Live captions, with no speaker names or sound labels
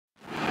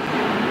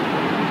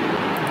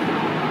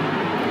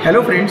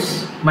Hello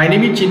friends, my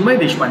name is Chinmay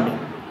Deshpande.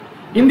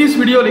 In this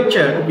video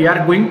lecture, we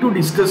are going to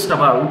discuss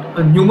about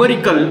a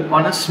numerical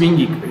on a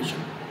swing equation.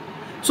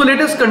 So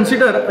let us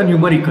consider a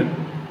numerical.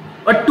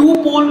 A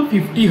 2-pole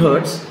 50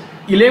 Hz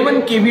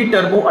 11 kV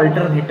turbo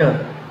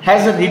alternator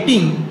has a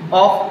rating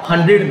of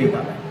 100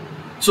 megawatt.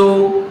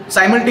 So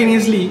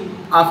simultaneously,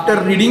 after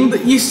reading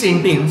the each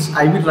sentence,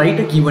 I will write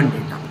a given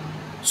data.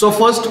 So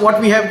first what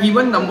we have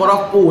given number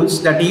of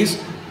poles, that is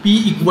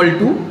P equal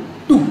to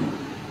 2.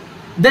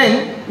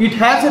 Then it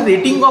has a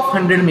rating of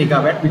 100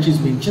 megawatt which is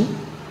mentioned.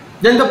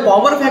 Then the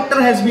power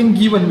factor has been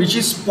given which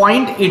is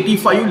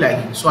 0.85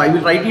 lagging. So I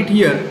will write it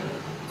here,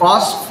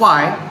 cos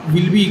phi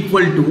will be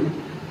equal to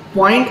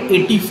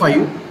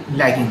 0.85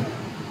 lagging.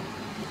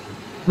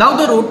 Now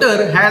the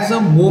rotor has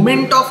a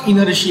moment of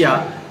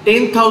inertia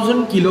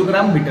 10,000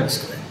 kilogram meter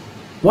square.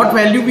 What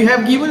value we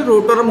have given?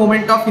 Rotor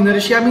moment of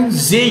inertia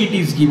means J, it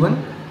is given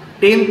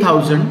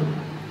 10,000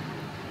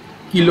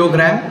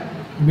 kilogram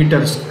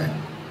meter square.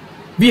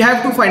 We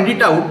have to find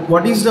it out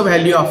what is the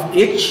value of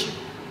H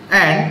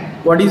and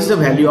what is the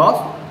value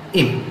of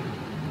M.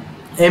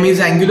 M is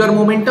angular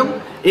momentum,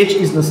 H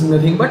is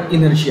nothing but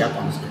inertia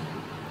constant.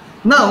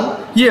 Now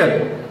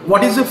here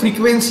what is the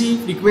frequency?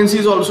 Frequency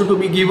is also to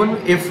be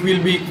given. F will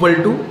be equal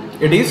to,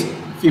 it is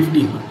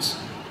 50 Hz.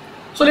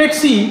 So let's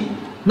see.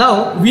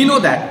 Now we know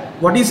that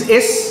what is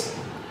S?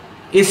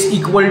 S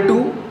equal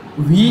to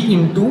V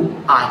into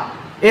I.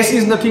 S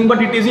is nothing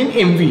but it is in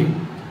MVA.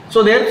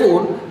 So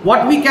therefore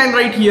what we can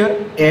write here,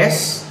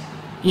 S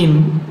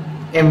in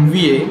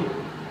MVA,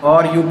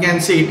 or you can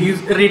say it is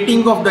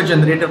rating of the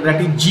generator, that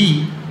is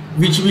G,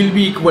 which will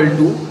be equal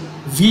to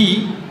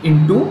V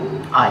into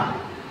I.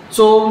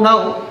 So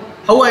now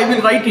how I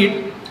will write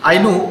it? I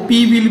know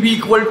P will be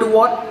equal to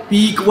what?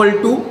 P equal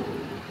to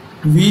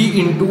V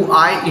into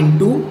I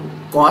into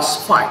cos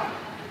phi.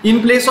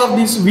 In place of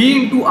this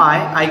V into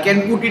I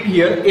can put it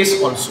here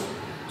S also.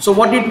 So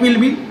what it will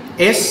be?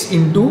 S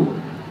into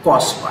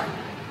cos phi.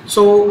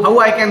 So how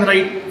I can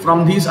write?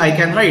 From this I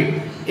can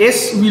write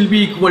S will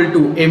be equal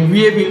to,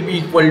 MVA will be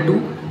equal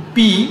to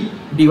P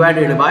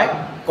divided by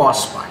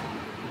cos phi.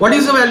 What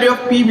is the value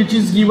of P which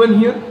is given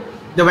here?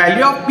 The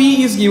value of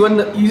P is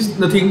given is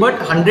nothing but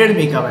 100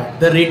 megawatt.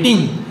 The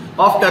rating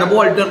of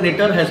turbo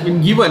alternator has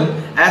been given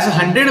as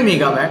 100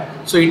 megawatt.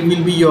 So it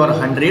will be your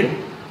 100,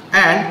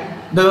 and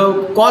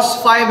the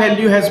cos phi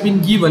value has been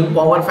given,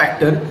 power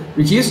factor,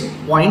 which is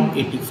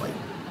 0.85.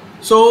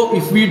 So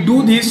if we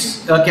do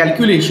this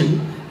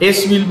calculation,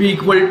 S will be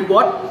equal to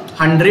what?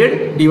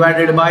 100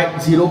 divided by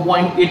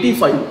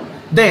 0.85.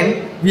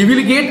 Then we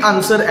will get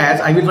answer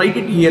as, I will write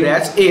it here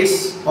as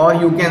S, or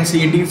you can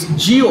say it is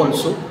G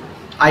also.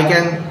 I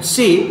can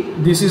say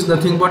this is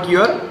nothing but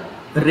your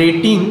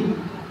rating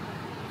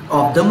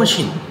of the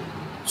machine.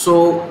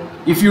 So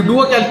if you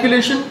do a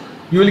calculation,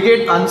 you will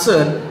get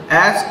answer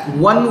as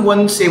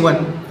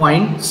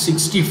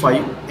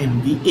 117.65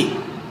 MVA.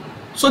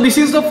 So this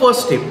is the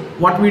first step.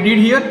 What we did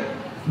here,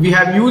 we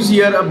have used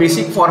here a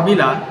basic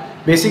formula.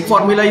 Basic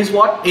formula is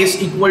what? S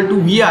equal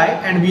to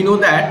VI, and we know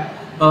that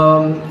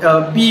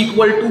P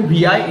equal to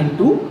VI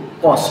into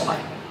cos phi.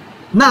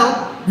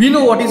 Now we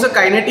know what is the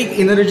kinetic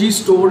energy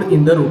stored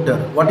in the rotor.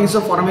 What is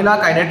the formula?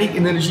 Kinetic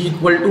energy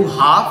equal to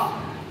half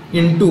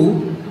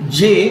into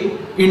J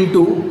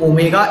into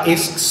omega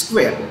S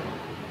square.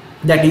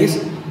 That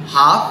is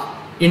half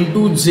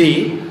into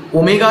J.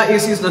 Omega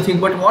S is nothing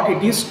but what?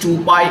 It is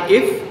 2 pi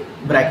F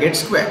bracket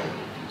square.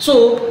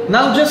 So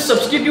now just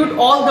substitute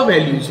all the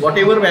values,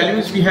 whatever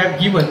values we have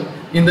given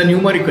in the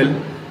numerical.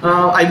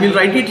 I will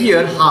write it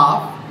here,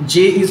 half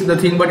J is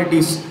nothing but it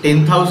is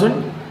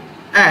 10,000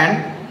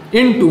 and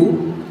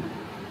into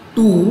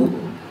 2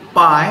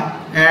 pi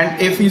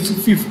and F is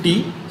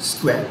 50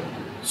 square.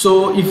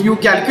 So if you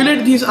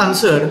calculate this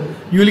answer,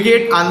 you will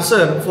get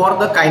answer for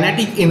the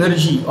kinetic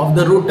energy of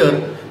the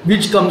rotor,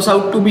 which comes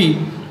out to be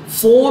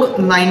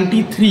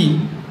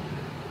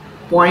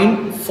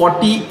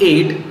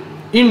 493.48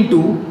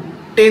 into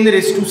 10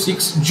 raised to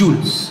 6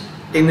 joules.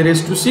 10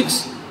 raised to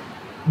 6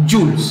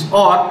 joules.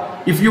 Or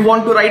if you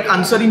want to write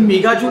answer in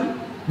megajoule,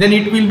 then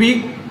it will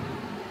be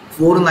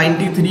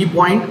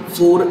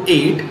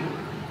 493.48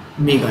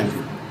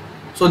 megajoule.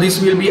 So this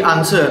will be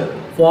answer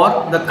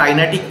for the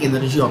kinetic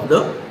energy of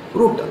the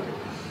rotor.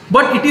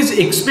 But it is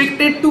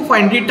expected to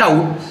find it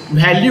out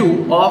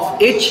value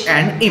of H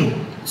and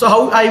M. So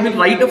how I will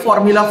write a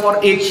formula for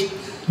H?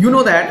 You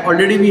know that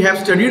already we have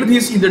studied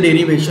this in the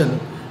derivation.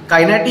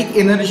 Kinetic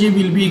energy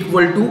will be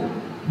equal to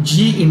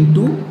G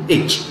into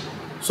H.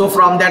 So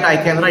from that I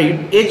can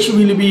write H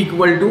will be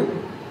equal to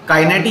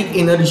kinetic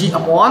energy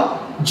upon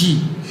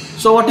G.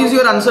 So what is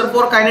your answer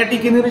for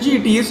kinetic energy?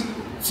 It is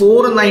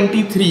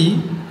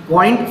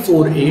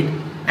 493.48,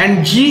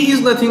 and G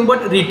is nothing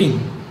but rating.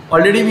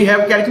 Already we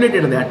have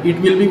calculated that. It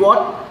will be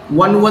what?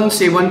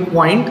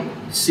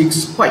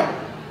 117.65.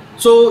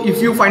 So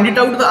if you find it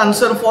out the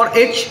answer for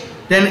H,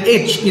 then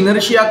H,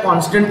 inertia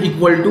constant,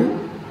 equal to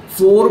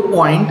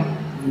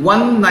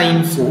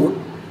 4.194.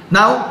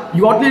 Now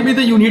what will be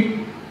the unit?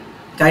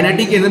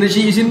 Kinetic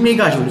energy is in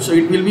megajoule, so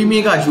it will be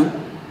megajoule.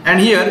 and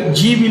here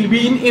G will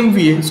be in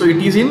MVA, so it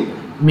is in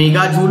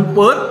megajoule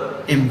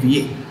per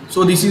MVA.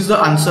 So this is the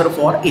answer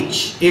for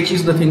H. H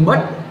is nothing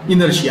but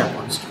inertia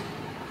constant.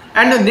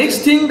 And the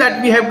next thing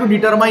that we have to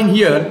determine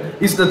here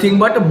is nothing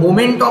but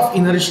moment of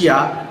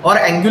inertia or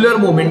angular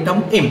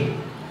momentum M.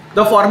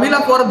 The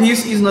formula for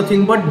this is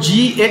nothing but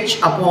GH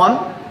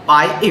upon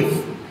pi F.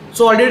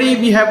 So already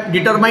we have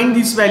determined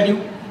this value.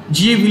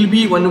 G will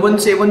be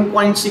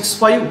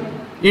 117.65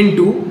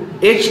 into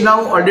H.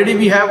 Now already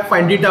we have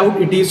find it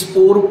out, it is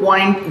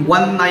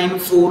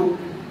 4.194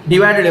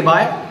 divided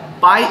by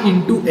pi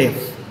into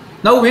F.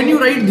 Now when you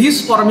write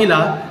this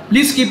formula,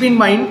 please keep in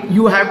mind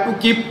you have to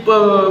keep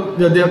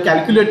the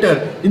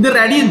calculator in the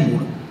radian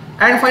mode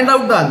and find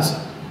out the answer.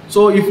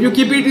 So if you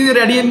keep it in the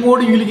radian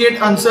mode, you will get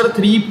answer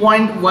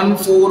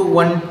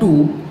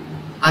 3.1412.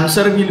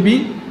 Answer will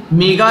be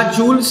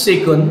megajoule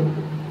second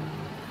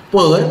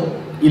per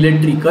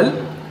electrical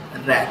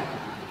rad.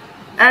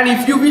 And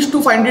if you wish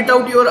to find it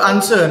out your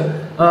answer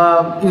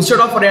instead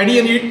of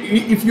radian,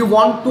 if you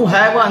want to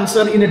have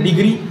answer in a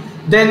degree,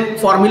 then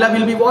formula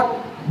will be what?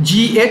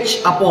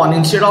 GH upon,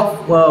 instead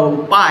of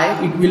pi,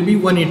 it will be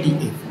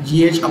 180F.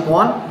 GH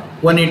upon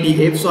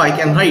 180F. So I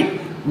can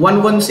write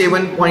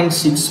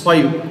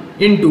 117.65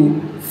 into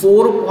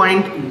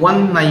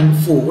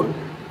 4.194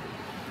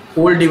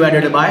 whole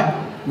divided by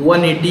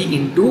 180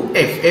 into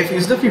F. F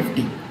is the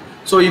 50.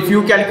 So if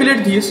you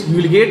calculate this, you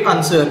will get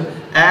answer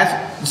as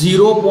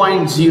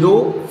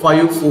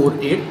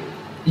 0.0548.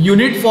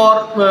 Unit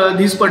for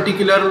this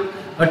particular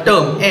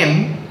term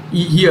M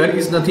here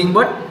is nothing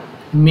but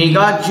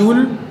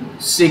megajoule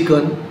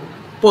second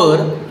per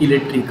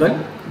electrical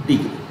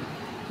degree.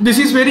 This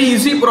is very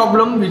easy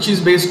problem which is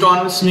based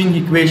on swing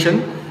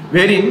equation,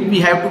 wherein we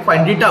have to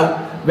find it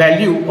out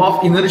value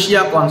of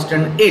inertia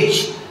constant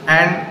H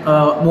and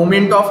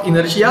moment of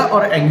inertia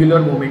or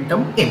angular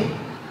momentum M.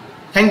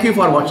 Thank you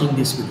for watching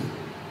this video.